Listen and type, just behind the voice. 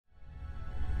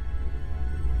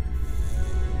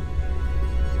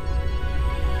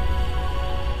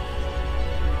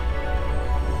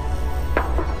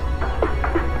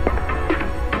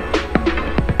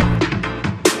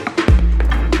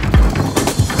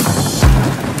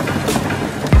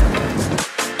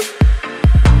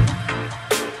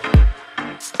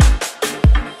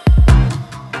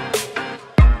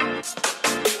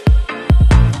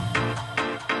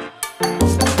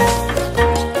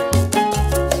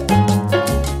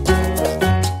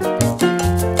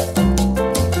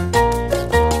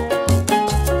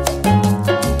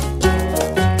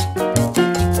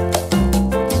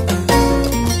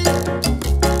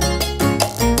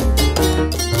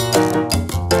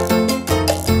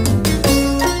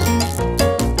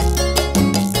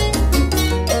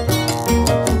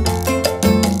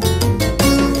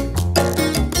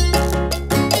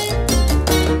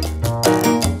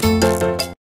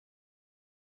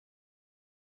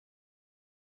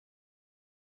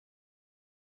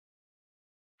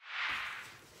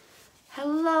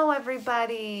Hello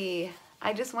everybody!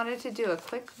 I just wanted to do a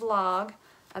quick vlog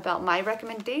about my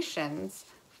recommendations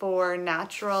for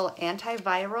natural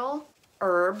antiviral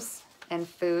herbs and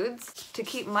foods to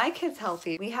keep my kids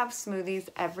healthy. We have smoothies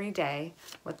every day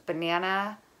with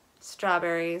banana,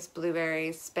 strawberries,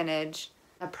 blueberries, spinach,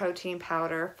 a protein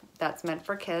powder that's meant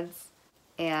for kids,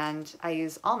 and I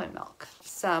use almond milk.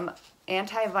 Some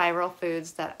antiviral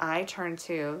foods that I turn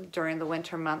to during the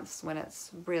winter months when it's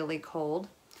really cold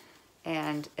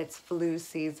and it's flu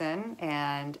season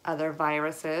and other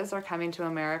viruses are coming to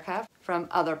America from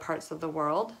other parts of the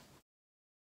world.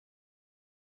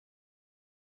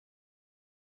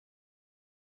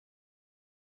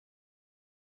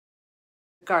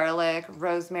 Garlic,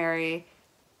 rosemary,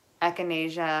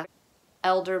 echinacea,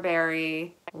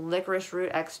 elderberry, licorice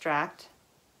root extract,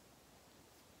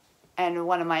 and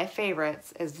one of my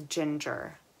favorites is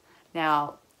ginger.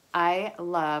 Now, I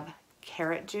love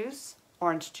carrot juice,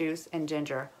 orange juice, and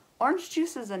ginger. Orange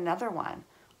juice is another one.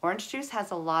 Orange juice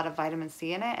has a lot of vitamin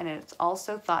C in it, and it's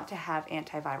also thought to have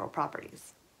antiviral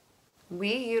properties.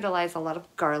 We utilize a lot of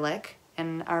garlic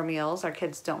in our meals. Our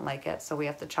kids don't like it, so we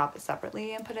have to chop it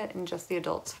separately and put it in just the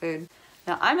adults' food.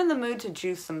 Now, I'm in the mood to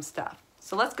juice some stuff,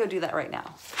 so let's go do that right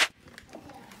now.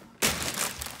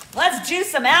 Let's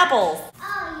juice some apples.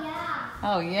 Oh, yeah.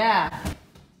 Oh, yeah.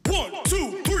 1,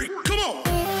 2, 3, come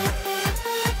on!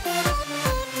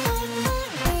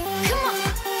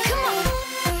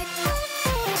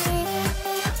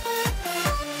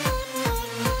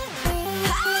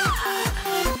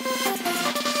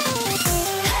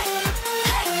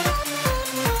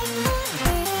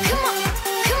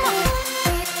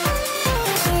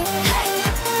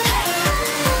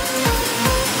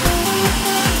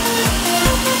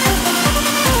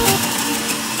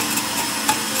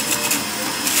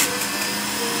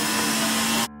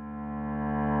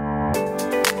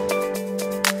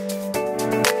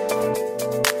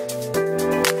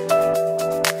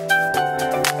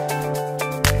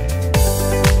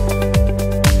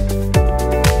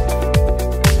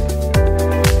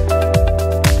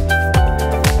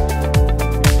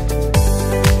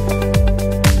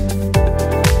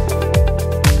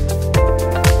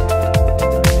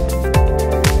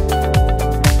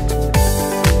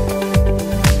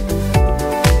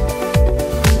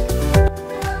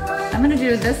 I'm gonna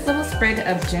do this little sprig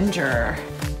of ginger.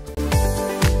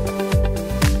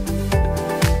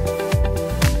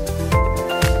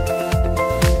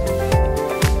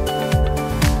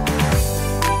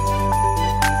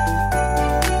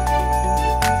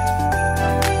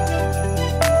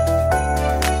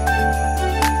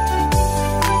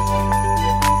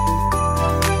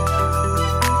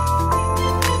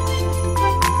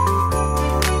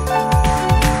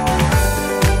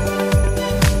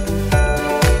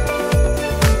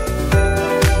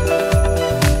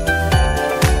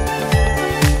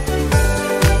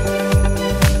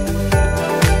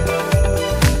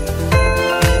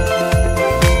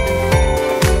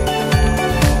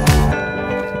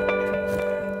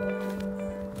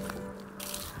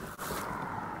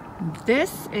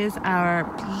 This is our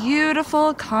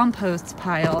beautiful compost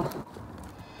pile.